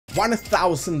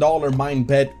$1,000 mine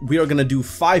bet. We are gonna do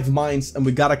 5 mines and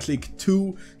we gotta click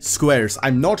 2 squares.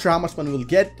 I'm not sure how much money we'll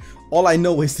get. All I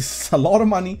know is this is a lot of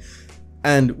money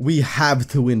and we have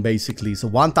to win basically. So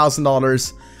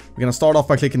 $1,000. We're gonna start off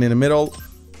by clicking in the middle.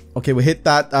 Okay, we hit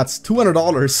that. That's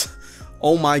 $200.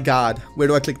 Oh my god. Where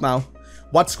do I click now?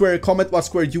 What square? Comment what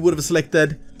square you would have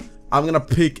selected. I'm gonna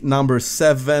pick number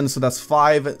 7. So that's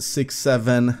 5, 6,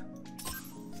 7.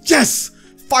 Yes!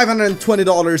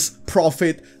 $520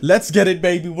 profit. Let's get it,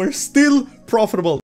 baby. We're still profitable.